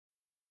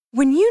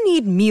When you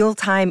need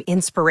mealtime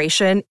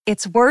inspiration,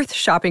 it's worth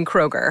shopping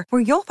Kroger,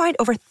 where you'll find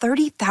over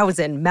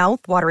 30,000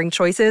 mouth-watering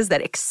choices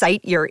that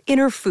excite your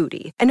inner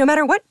foodie. And no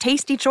matter what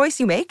tasty choice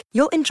you make,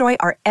 you'll enjoy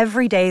our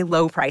everyday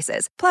low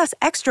prices, plus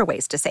extra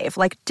ways to save,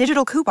 like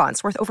digital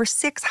coupons worth over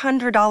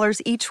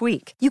 $600 each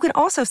week. You can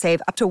also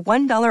save up to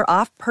 $1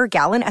 off per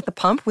gallon at the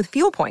pump with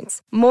fuel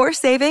points. More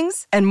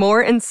savings and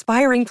more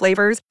inspiring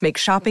flavors make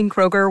shopping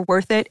Kroger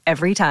worth it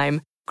every time.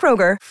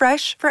 Kroger,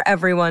 fresh for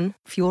everyone.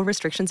 Fuel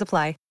restrictions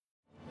apply.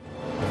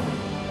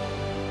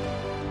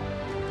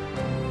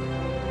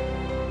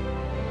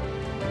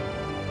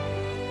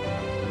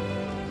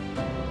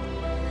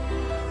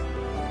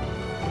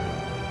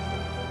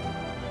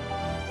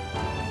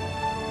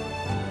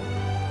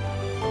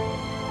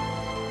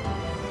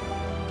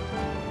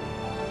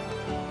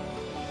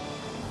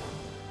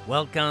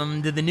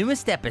 Welcome to the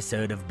newest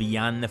episode of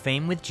Beyond the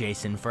Fame with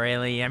Jason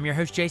Fraley. I'm your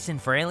host, Jason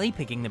Fraley,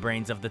 picking the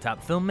brains of the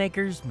top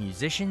filmmakers,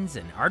 musicians,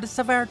 and artists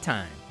of our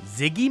time.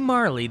 Ziggy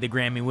Marley, the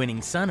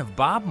Grammy-winning son of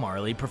Bob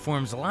Marley,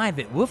 performs live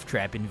at Wolf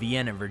Trap in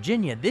Vienna,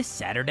 Virginia this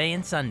Saturday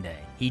and Sunday.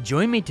 He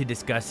joined me to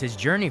discuss his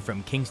journey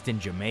from Kingston,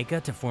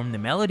 Jamaica to form the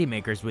Melody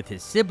Makers with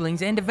his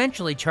siblings and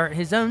eventually chart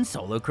his own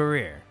solo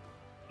career.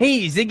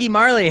 Hey, Ziggy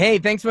Marley. Hey,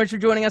 thanks so much for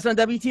joining us on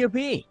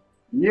WTOP.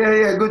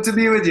 Yeah, good to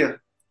be with you.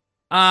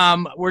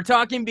 We're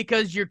talking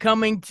because you're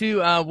coming to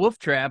Wolf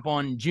Trap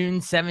on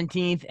June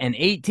 17th and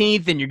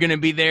 18th, and you're going to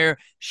be there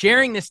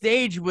sharing the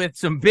stage with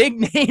some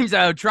big names.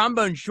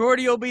 Trombone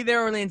Shorty will be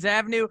there, Orleans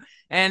Avenue,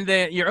 and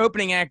your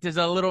opening act is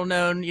a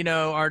little-known,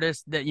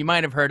 artist that you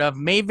might have heard of,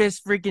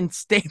 Mavis freaking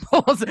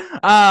Staples.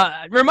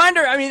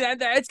 Reminder, I mean,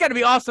 it's got to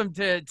be awesome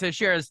to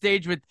share a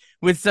stage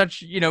with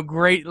such,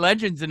 great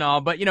legends and all.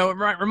 But,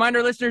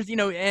 reminder listeners,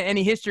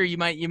 any history you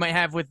might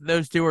have with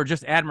those two or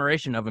just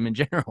admiration of them in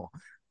general.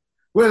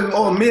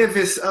 Well,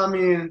 Mavis, I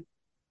mean,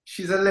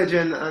 she's a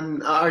legend and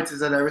an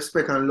artist that I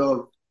respect and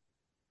love.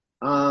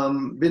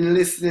 Been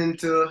listening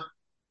to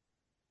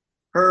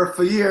her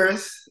for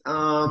years.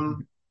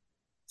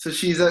 So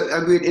she's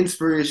a great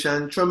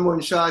inspiration.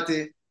 Trombone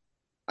Shorty,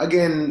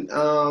 again,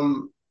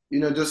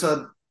 just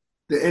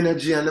the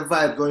energy and the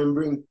vibe going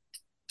bring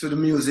to the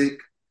music.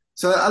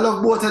 So I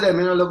love both of them.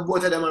 I love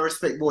both of them. I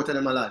respect both of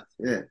them a lot.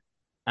 Yeah.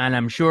 And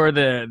I'm sure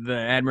the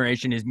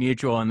admiration is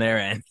mutual on their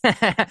end.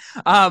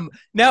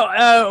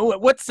 Now,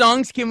 what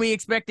songs can we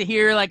expect to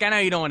hear? Like, I know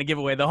you don't want to give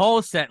away the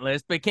whole set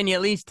list, but can you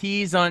at least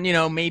tease on,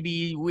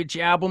 maybe which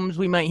albums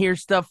we might hear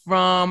stuff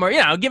from, or,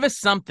 give us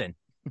something.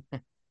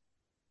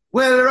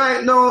 Well,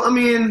 right now, I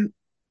mean,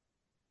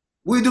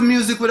 we do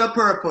music with a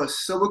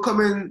purpose. So we're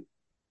coming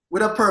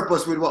with a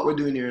purpose with what we're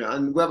doing here.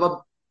 And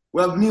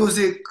we have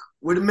music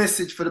with a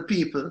message for the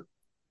people.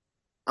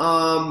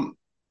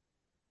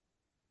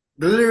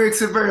 The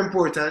lyrics are very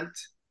important.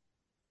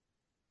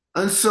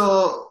 And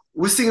so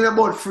we're singing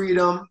about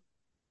freedom.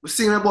 We're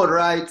singing about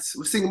rights.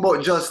 We're singing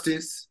about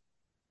justice.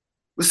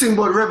 We're singing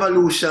about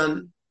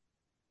revolution.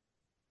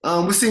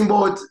 We're singing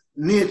about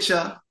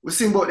nature. We're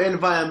singing about the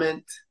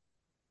environment.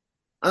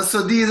 And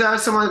so these are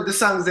some of the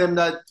songs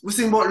that we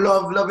sing about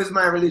love. Love is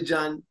my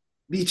religion.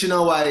 Beach in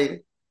Hawaii.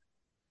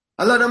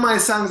 A lot of my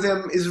songs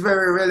is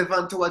very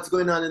relevant to what's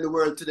going on in the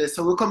world today.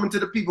 So we're coming to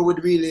the people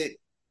with really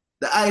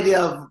the idea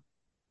of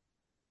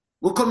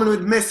we're coming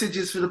with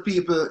messages for the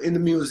people in the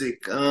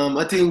music.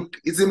 I think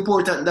it's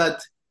important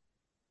that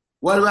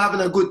while we're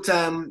having a good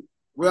time,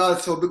 we're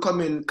also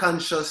becoming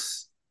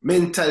conscious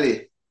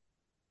mentally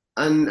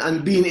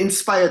and being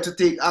inspired to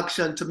take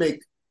action to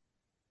make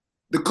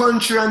the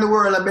country and the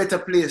world a better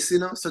place,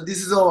 So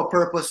this is our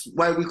purpose,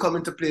 why we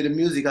coming to play the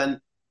music.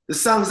 And the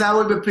songs I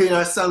will be playing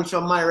are songs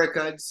from my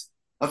records,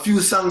 a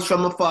few songs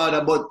from my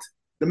father, but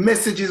the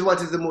message is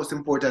what is the most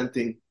important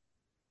thing.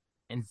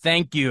 And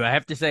thank you. I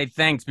have to say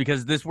thanks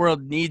because this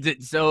world needs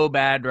it so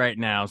bad right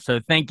now. So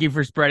thank you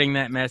for spreading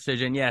that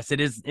message. And yes,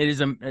 it is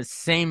a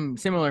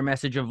similar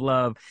message of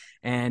love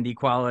and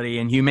equality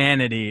and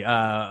humanity,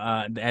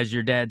 as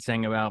your dad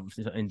sang about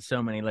in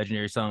so many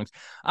legendary songs.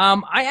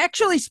 I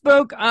actually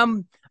spoke.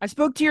 I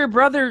spoke to your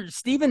brother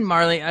Stephen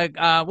Marley.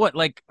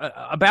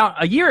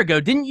 About a year ago?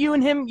 Didn't you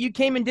and him? You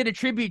came and did a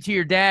tribute to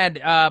your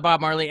dad,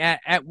 Bob Marley,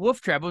 at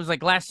Wolf Trap. It was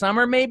like last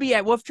summer, maybe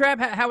at Wolf Trap.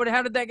 How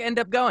did that end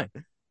up going?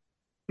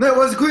 No, it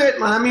was great,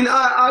 man. I mean,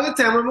 all the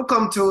time when we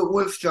come to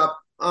Wolf Trap,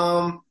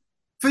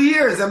 for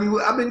years. I mean,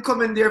 I've been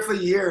coming there for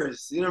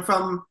years.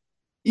 From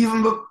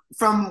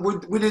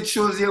we did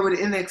shows here with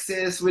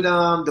NXS, with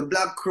the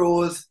Black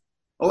Crows,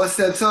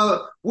 ourselves.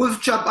 So Wolf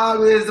Trap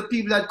always, the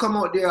people that come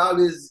out there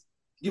always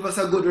give us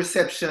a good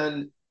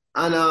reception,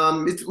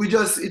 and it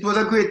was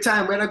a great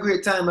time. We had a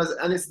great time,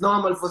 and it's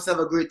normal for us to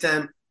have a great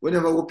time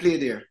whenever we play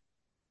there.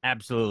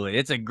 Absolutely.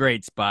 It's a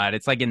great spot.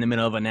 It's like in the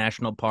middle of a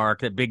national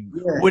park, that big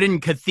wooden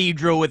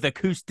cathedral with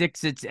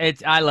acoustics.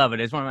 I love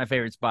it. It's one of my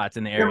favorite spots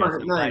in the area.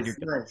 Yeah,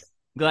 nice.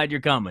 Glad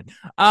you're coming.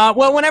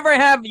 Well, whenever I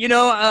have,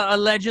 a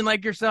legend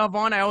like yourself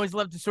on, I always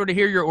love to sort of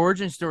hear your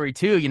origin story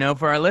too,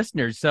 for our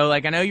listeners. So,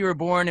 like, I know you were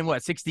born in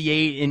what,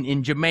 68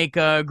 in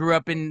Jamaica, grew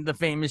up in the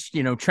famous,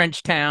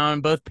 Trench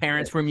Town. Both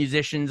parents were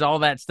musicians, all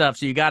that stuff.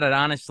 So you got it,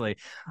 honestly.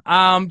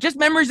 Just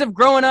memories of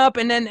growing up.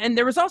 And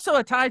there was also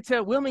a tie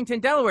to Wilmington,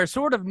 Delaware,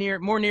 sort of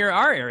more near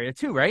our area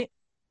too, right?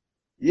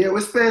 Yeah,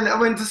 I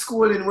went to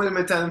school in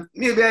Wilmington,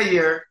 maybe a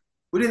year.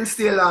 We didn't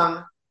stay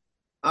long.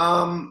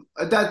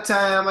 At that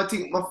time, I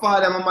think my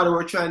father and my mother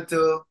were trying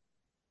to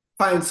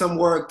find some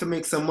work to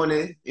make some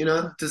money,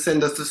 to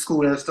send us to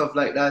school and stuff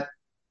like that.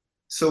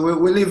 So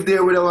we lived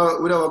there with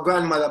our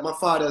grandmother, my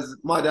father's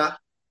mother.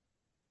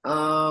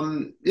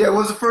 Yeah, it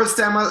was the first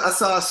time I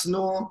saw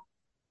snow.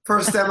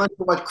 First time I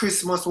knew what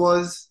Christmas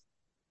was.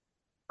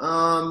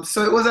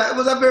 So it was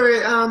a very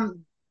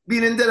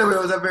being in Delaware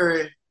was a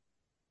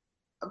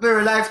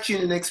very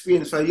life-changing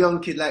experience for a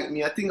young kid like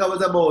me. I think I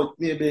was about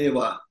maybe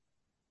what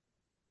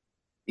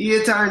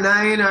 8 or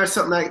 9 or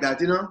something like that.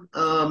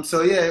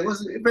 So yeah, it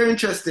was very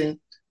interesting.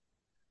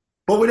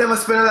 But we never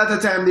spent a lot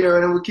of time there,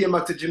 and then we came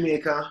back to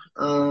Jamaica.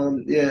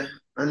 Yeah,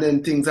 and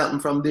then things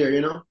happened from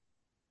there.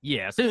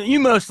 Yeah, so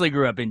you mostly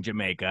grew up in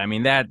Jamaica. I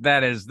mean that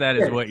is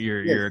Yes, what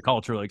your yes. your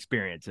cultural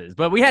experience is.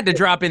 But we had to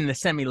drop in the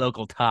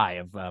semi-local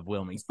tie of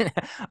Wilmington.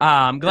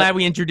 Yeah. Glad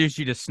we introduced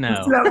you to We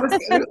snow. still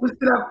have, we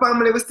still have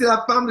family. We still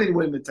have family in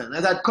Wilmington.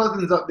 I got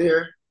cousins up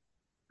there,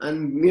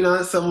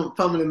 and some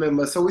family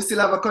members. So we still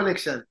have a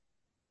connection.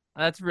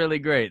 That's really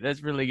great.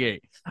 That's really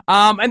great.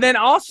 And then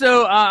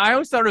also, I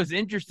always thought it was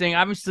interesting.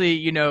 Obviously,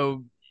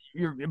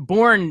 you're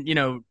born,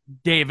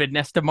 David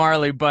Nesta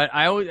Marley, but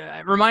I always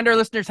remind our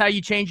listeners how you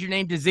changed your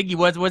name to Ziggy.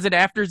 Was it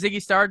after Ziggy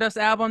Stardust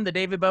album, the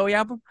David Bowie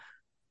album?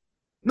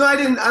 No, I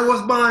didn't. I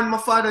was born. My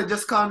father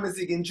just called me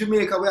Ziggy. In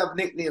Jamaica, we have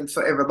nicknames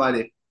for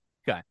everybody.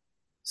 Okay.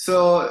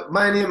 So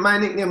my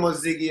nickname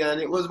was Ziggy,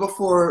 and it was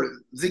before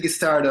Ziggy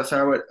Stardust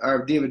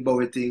or David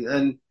Bowie thing.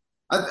 And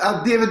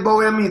David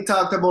Bowie and me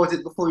talked about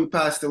it before he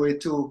passed away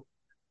too.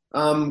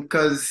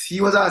 Because he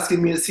was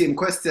asking me the same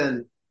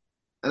question,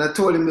 and I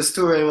told him the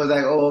story, and he was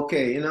like, "Oh,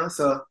 okay."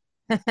 So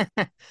yeah,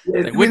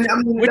 Like which I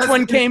mean, which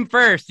one came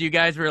first? You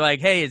guys were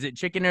like, "Hey, is it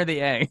chicken or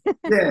the egg?"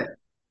 yeah,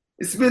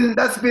 that's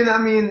been. I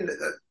mean,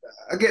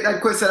 I get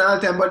that question all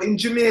the time. But in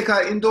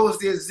Jamaica, in those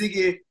days,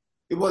 Ziggy,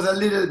 it was a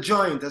little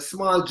joint, a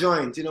small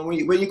joint.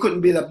 When you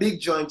couldn't build a big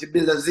joint, you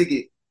build a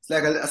Ziggy. It's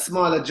like a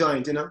smaller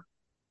joint.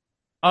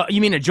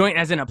 You mean a joint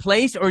as in a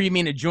place, or you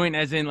mean a joint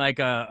as in like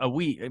a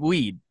weed?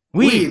 Weed.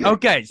 Weed.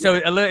 Okay, so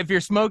if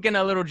you're smoking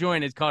a little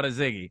joint, it's called a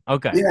Ziggy.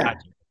 Okay, Yeah.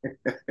 gotcha.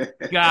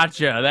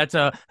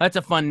 Gotcha. That's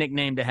a fun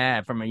nickname to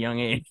have from a young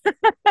age.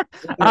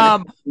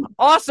 um,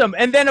 awesome.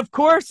 And then, of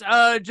course,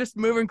 just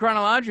moving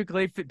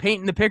chronologically,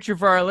 painting the picture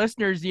for our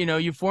listeners.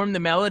 You formed the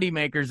Melody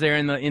Makers there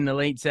in the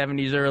late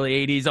 '70s,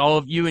 early '80s. All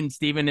of you and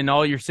Steven and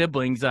all your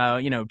siblings.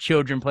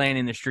 Children playing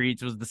in the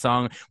streets was the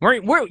song.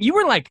 You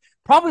were like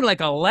probably like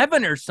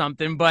 11 or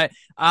something, but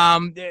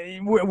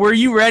were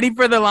you ready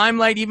for the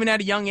limelight even at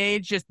a young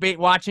age, just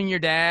watching your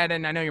dad?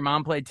 And I know your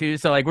mom played too.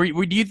 So like,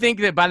 do you think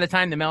that by the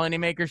time the Melody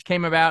Makers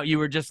came about, you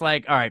were just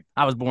like, all right,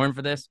 I was born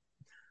for this?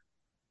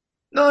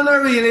 No,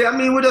 not really. I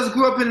mean, we just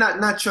grew up in that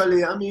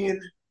naturally. I mean,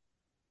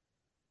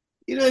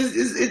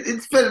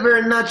 it felt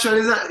very natural.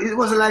 It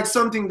wasn't like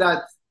something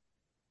that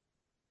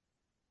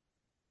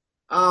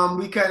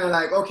we kind of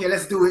like, okay,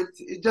 let's do it.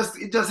 It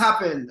just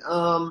happened.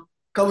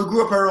 Cause we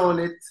grew up around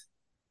it.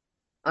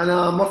 And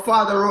my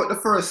father wrote the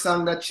first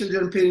song that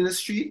children played in the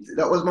street.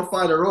 That was my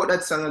father wrote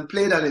that song and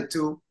played on it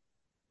too.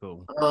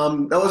 Cool.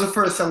 That was the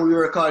first song we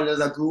recorded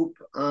as a group,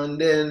 and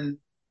then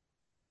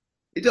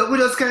we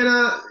just kind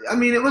of. I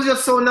mean, it was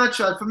just so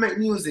natural to make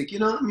music.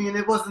 I mean,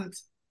 it wasn't.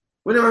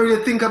 We never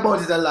really think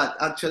about it a lot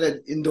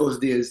actually in those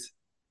days.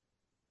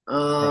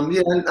 Yeah,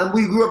 and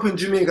we grew up in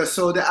Jamaica,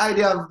 so the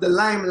idea of the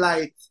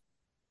limelight,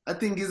 I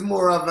think, is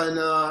more of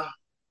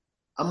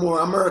a more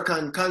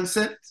American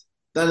concept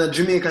than a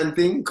Jamaican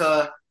thing.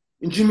 'Cause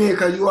in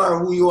Jamaica, you are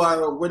who you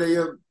are, whether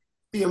you're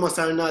famous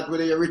or not,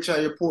 whether you're rich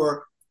or you're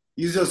poor,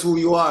 you're just who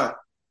you are.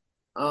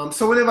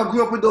 So we never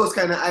grew up with those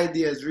kind of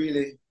ideas,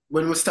 really,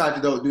 when we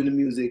started out doing the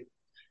music.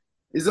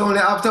 It's only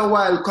after a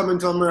while coming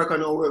to America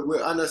now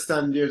we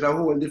understand there's a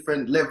whole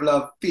different level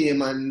of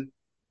fame and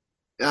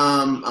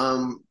um,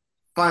 um,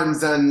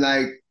 fans and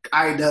like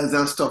idols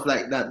and stuff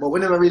like that. But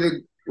we never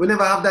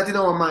have that in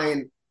our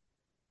mind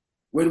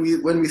when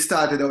we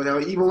started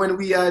out. Even when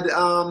we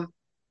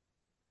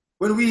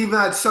even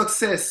had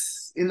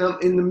success in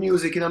the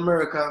music in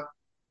America,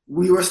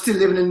 we were still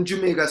living in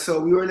Jamaica,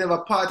 so we were never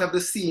part of the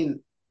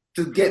scene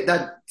to get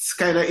that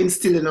kind of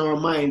instilled in our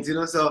minds.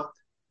 So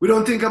we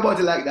don't think about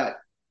it like that.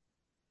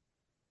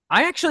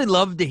 I actually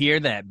love to hear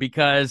that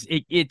because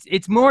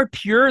it's more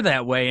pure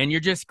that way, and you're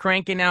just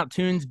cranking out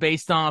tunes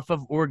based off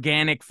of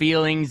organic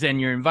feelings and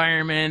your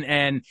environment,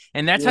 and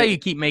that's how Yeah. you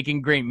keep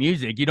making great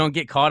music. You don't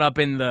get caught up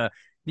in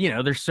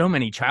there's so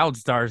many child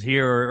stars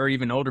here or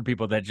even older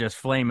people that just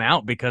flame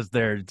out because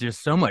there's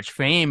just so much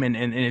fame and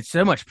it's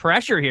so much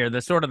pressure here,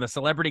 the sort of the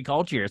celebrity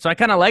culture here. So I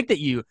kind of like that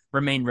you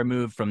remain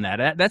removed from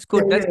that. That's Yeah,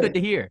 good. That's yeah. good to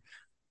hear.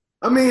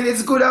 I mean,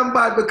 it's good and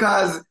bad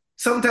because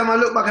sometimes I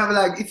look back and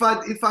I'm like, if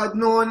I'd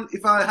known,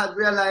 if I had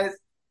realized,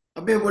 I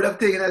maybe would have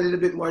taken a little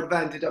bit more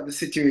advantage of the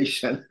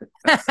situation.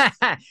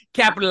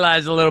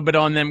 Capitalize a little bit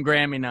on them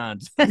Grammy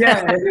nods.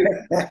 Yeah.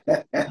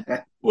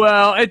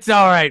 Well, it's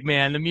all right,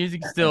 man. The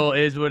music still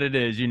is what it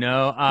is, you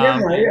know? Yeah,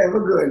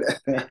 we're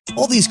good.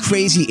 All these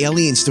crazy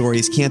alien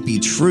stories can't be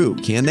true,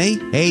 can they?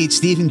 Hey, it's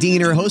Stephen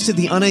Diener, host of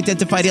the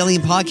Unidentified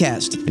Alien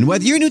Podcast. And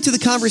whether you're new to the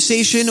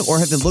conversation or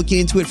have been looking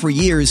into it for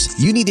years,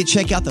 you need to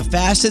check out the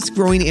fastest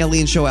growing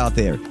alien show out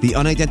there, the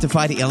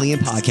Unidentified Alien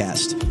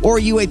Podcast, or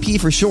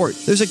UAP for short.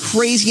 There's a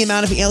crazy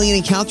amount of alien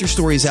encounter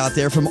stories out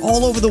there from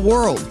all over the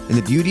world. And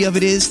the beauty of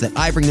it is that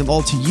I bring them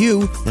all to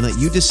you and let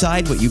you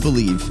decide what you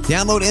believe.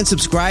 Download and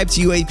subscribe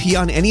to UAP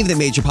on any of the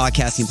major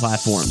podcasting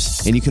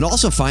platforms. And you can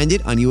also find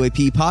it on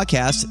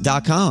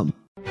UAPpodcast.com.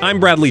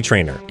 I'm Bradley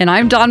Trainer. And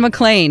I'm Don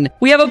McClain.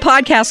 We have a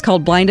podcast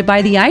called Blinded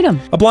by the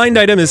Item. A blind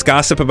item is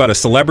gossip about a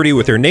celebrity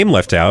with their name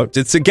left out.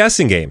 It's a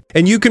guessing game,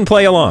 and you can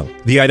play along.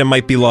 The item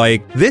might be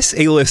like, this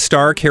A-list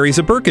star carries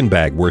a Birkin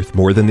bag worth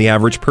more than the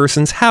average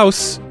person's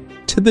house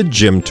to the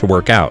gym to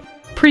work out.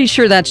 Pretty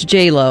sure that's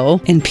J-Lo.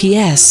 And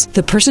P.S.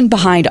 the person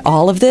behind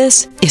all of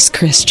this is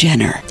Kris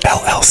Jenner,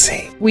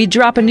 LLC. We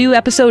drop a new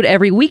episode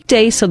every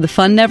weekday so the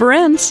fun never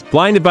ends.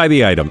 Blinded by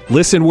the Item.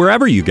 Listen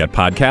wherever you get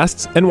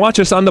podcasts and watch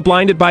us on the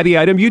Blinded by the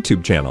Item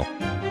YouTube channel.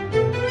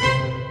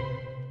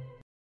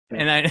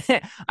 And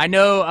I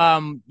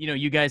know,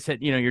 you guys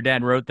said, your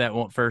dad wrote that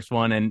first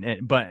one,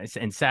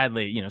 and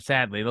sadly,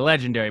 the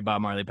legendary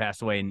Bob Marley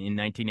passed away in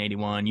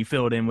 1981. You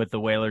filled in with the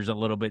Wailers a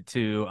little bit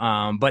too.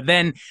 But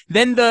then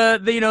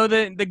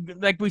the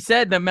like we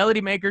said, the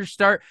Melody Makers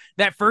start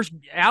that first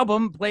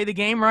album, Play the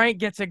Game Right,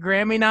 gets a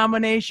Grammy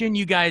nomination.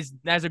 You guys,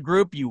 as a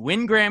group, you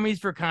win Grammys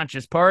for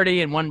Conscious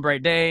Party and One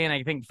Bright Day, and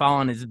I think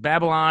Fallen is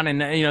Babylon, and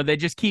they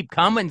just keep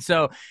coming.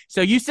 So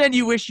you said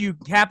you wish you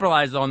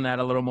capitalized on that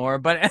a little more,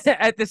 but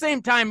at the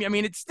same time, I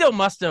mean, it still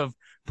must have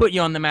put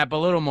you on the map a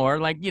little more,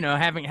 like,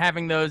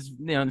 having those,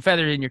 the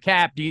feathers in your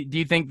cap. Do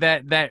you think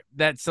that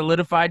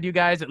solidified you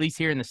guys, at least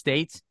here in the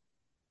States?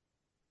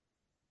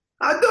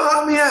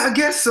 I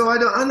guess so. I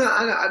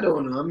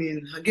don't know. I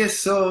mean, I guess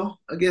so.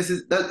 I guess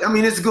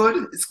it's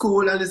good. It's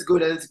cool and it's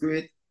good and it's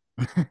great.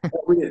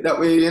 that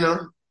way,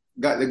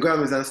 got the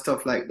Grammys and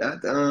stuff like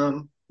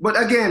that.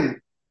 But again,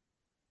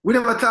 we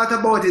never thought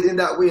about it in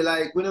that way.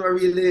 Like, we never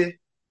really,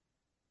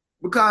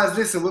 because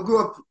listen, we grew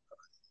up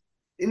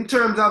in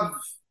terms of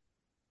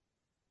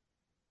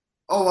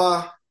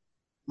our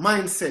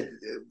mindset.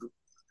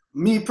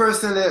 Me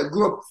personally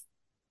grew up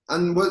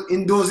and was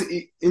in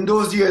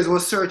those years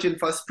was searching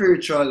for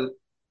spiritual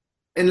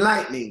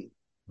enlightening.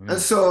 And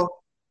so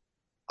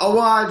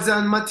awards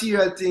and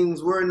material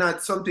things were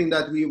not something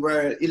that we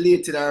were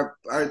elated or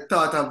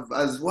thought of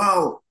as,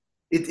 wow,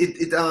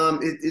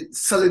 it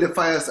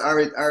solidifies us, or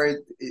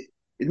it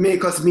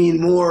make us mean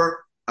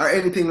more or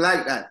anything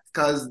like that.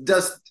 Because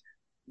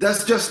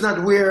that's just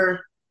not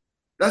where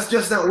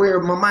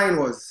my mind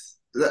was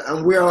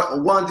and where I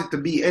wanted to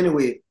be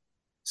anyway.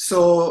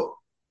 So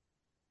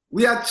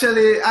I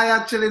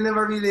actually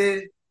never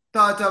really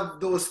thought of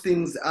those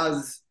things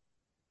as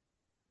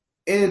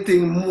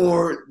anything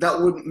more that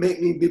would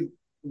make me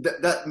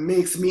that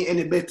makes me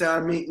any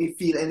better, make me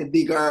feel any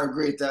bigger or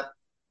greater.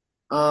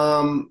 I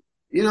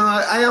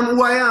am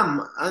who I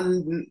am,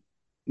 and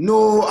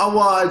no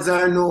awards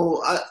or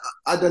no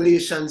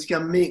adulations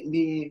can make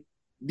me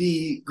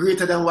be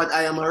greater than what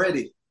I am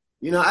already.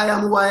 I am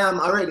who I am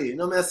already.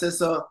 I say,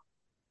 so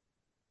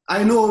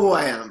I know who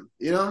I am,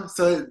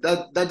 so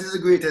that is the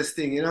greatest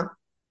thing,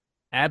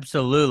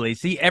 Absolutely.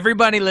 See,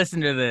 everybody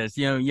listen to this,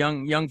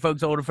 young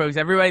folks, older folks,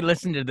 everybody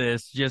listen to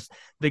this. Just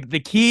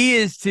the key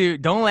is to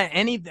don't let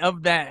any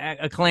of that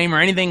acclaim or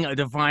anything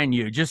define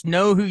you. Just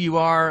know who you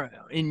are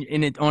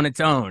in it on its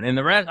own. And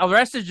the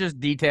rest is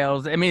just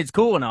details. I mean, it's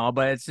cool and all,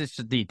 but it's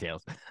just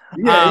details.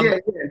 Yeah.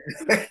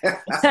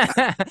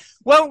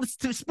 Well,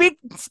 to speak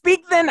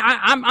then,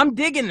 I'm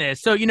digging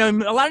this. So, a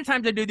lot of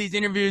times I do these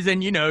interviews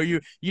and,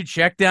 you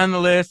check down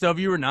the list of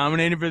you were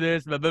nominated for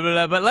this, blah, blah,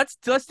 blah, but let's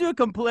do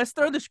let's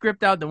throw the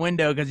script out the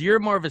window, because you're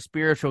more of a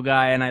spiritual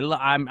guy, and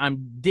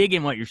I'm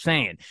digging what you're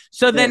saying.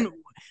 So then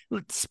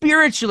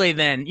spiritually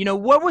then,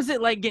 what was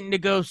it like getting to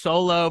go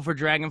solo for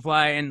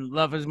Dragonfly and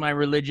Love Is My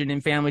Religion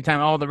and Family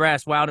Time, all the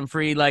rest, Wild and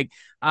Free? Like,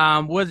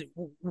 was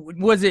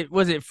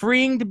it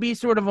freeing to be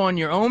sort of on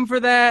your own for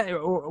that?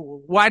 Or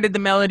why'd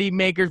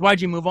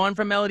you move on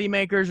from Melody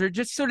Makers? Or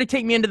just sort of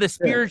take me into the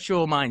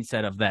spiritual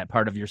mindset of that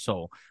part of your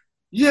soul.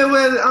 Yeah,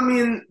 well, I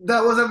mean,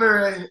 that was a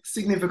very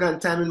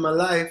significant time in my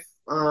life.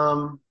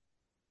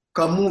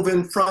 Cause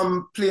moving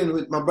from playing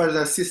with my brothers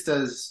and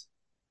sisters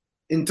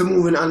into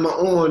moving on my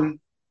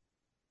own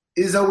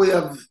is a way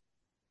of,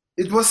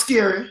 it was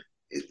scary.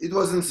 It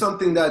wasn't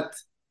something that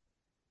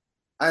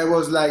I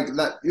was like,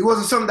 it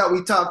wasn't something that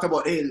we talked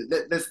about, hey,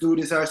 let's do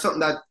this, or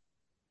something that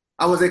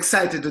I was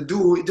excited to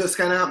do. It just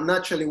kind of happened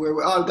naturally, where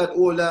we all got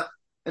older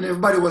and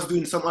everybody was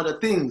doing some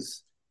other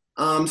things.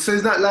 So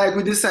it's not like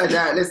we decided,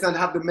 let's not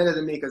have the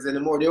Melody Makers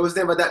anymore. There was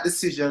never that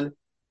decision.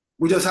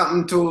 We just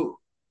happened to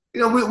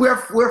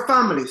we're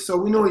family, so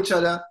we know each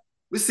other.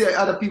 We see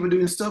other people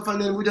doing stuff,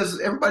 and then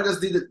everybody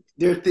just did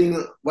their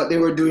thing, what they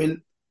were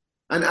doing,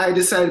 and I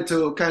decided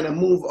to kind of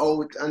move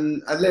out,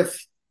 and I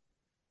left.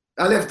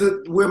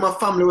 Where my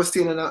family was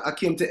staying, and I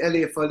came to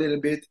LA for a little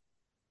bit.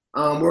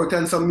 Worked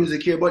on some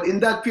music here, but in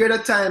that period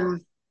of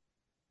time,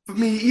 for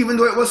me, even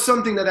though it was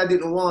something that I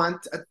didn't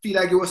want, I feel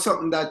like it was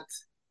something that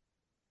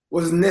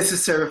was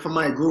necessary for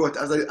my growth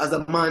as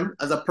a man,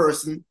 as a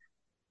person,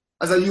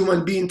 as a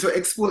human being, to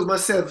expose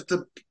myself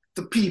to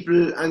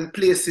people and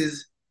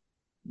places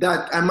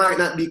that I might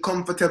not be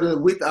comfortable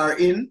with or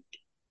in,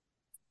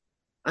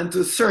 and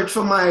to search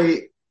for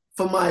my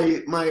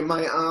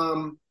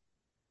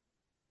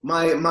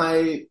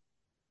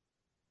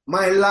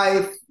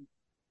life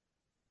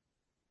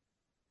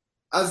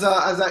as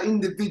an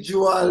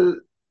individual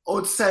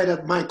outside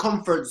of my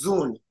comfort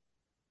zone.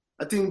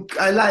 I think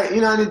I like,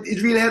 and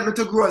it really helped me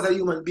to grow as a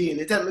human being.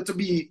 It helped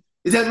me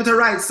to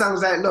write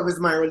songs like Love Is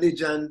My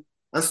Religion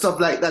and stuff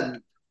like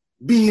that.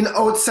 Being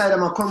outside of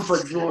my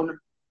comfort zone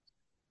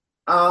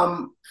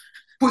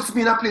puts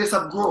me in a place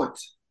of growth.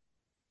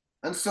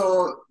 And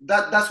so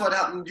that's what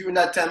happened during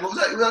that time. It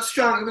was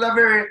a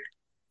very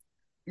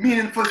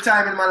meaningful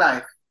time in my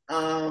life.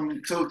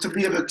 To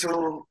be able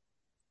to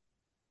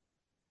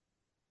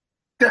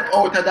step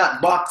out of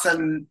that box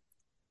and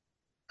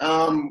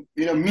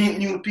meet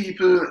new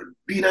people,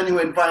 be in a new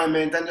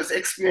environment, and just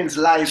experience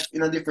life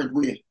in a different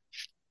way.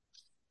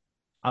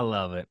 I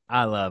love it.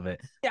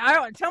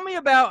 Yeah, tell me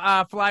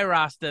about Fly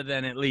Rasta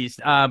then, at least.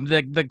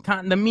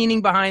 The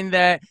meaning behind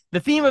that, the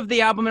theme of the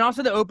album, and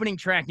also the opening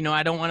track.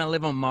 I don't want to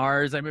live on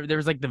Mars. I remember there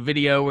was like the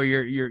video where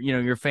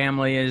your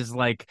family is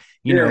like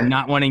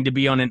not wanting to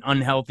be on an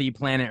unhealthy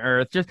planet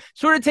Earth. Just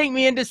sort of take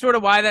me into sort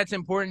of why that's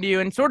important to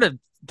you, and sort of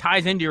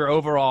ties into your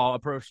overall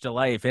approach to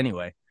life,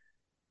 anyway.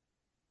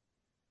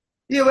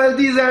 Yeah, well,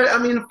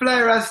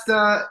 Fly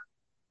Rasta.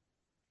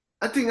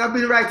 I think I've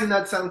been writing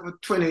that song for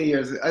 20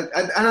 years, and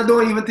I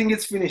don't even think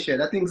it's finished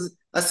yet. I think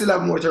I still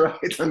have more to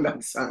write on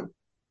that song.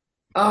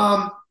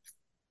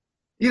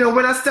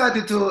 When I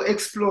started to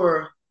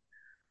explore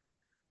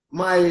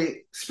my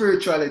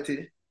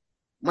spirituality,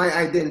 my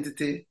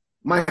identity,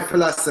 my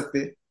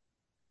philosophy,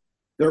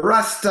 the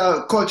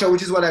Rasta culture,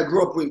 which is what I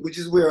grew up with,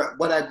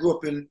 what I grew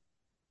up in,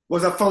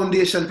 was a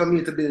foundation for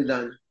me to build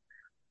on.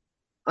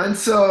 And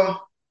so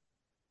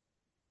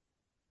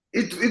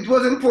it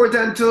was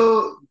important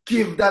to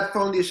give that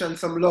foundation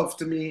some love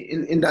to me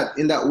in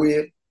that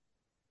way,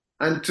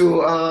 and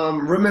to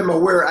remember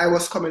where I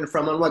was coming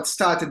from and what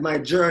started my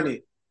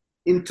journey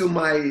into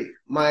my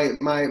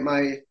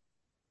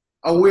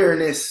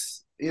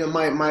awareness,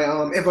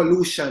 my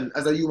evolution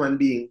as a human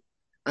being,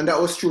 and that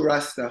was through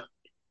Rasta.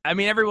 I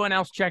mean, everyone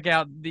else check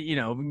out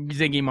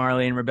Ziggy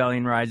Marley and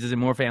Rebellion Rises and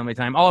More Family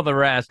Time, all the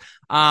rest.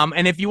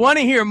 And if you want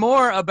to hear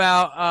more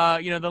about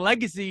the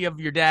legacy of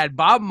your dad,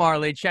 Bob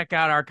Marley, check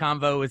out our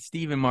convo with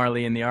Stephen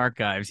Marley in the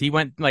archives. He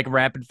went like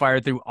rapid fire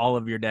through all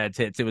of your dad's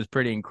hits. It was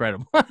pretty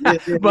incredible.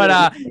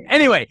 But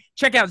anyway,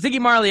 check out Ziggy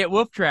Marley at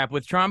Wolf Trap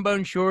with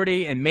Trombone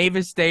Shorty and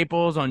Mavis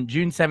Staples on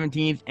June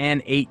 17th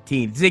and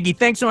 18th. Ziggy,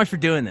 thanks so much for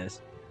doing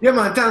this. Yeah,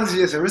 man. Thanks,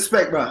 Jason.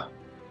 Respect, bro. All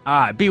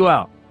right. Be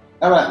well.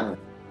 All right, man.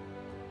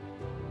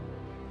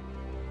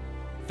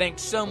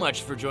 Thanks so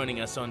much for joining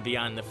us on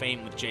Beyond the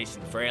Fame with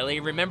Jason Fraley.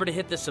 Remember to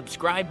hit the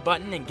subscribe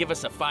button and give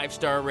us a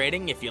 5-star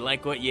rating if you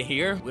like what you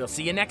hear. We'll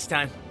see you next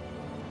time.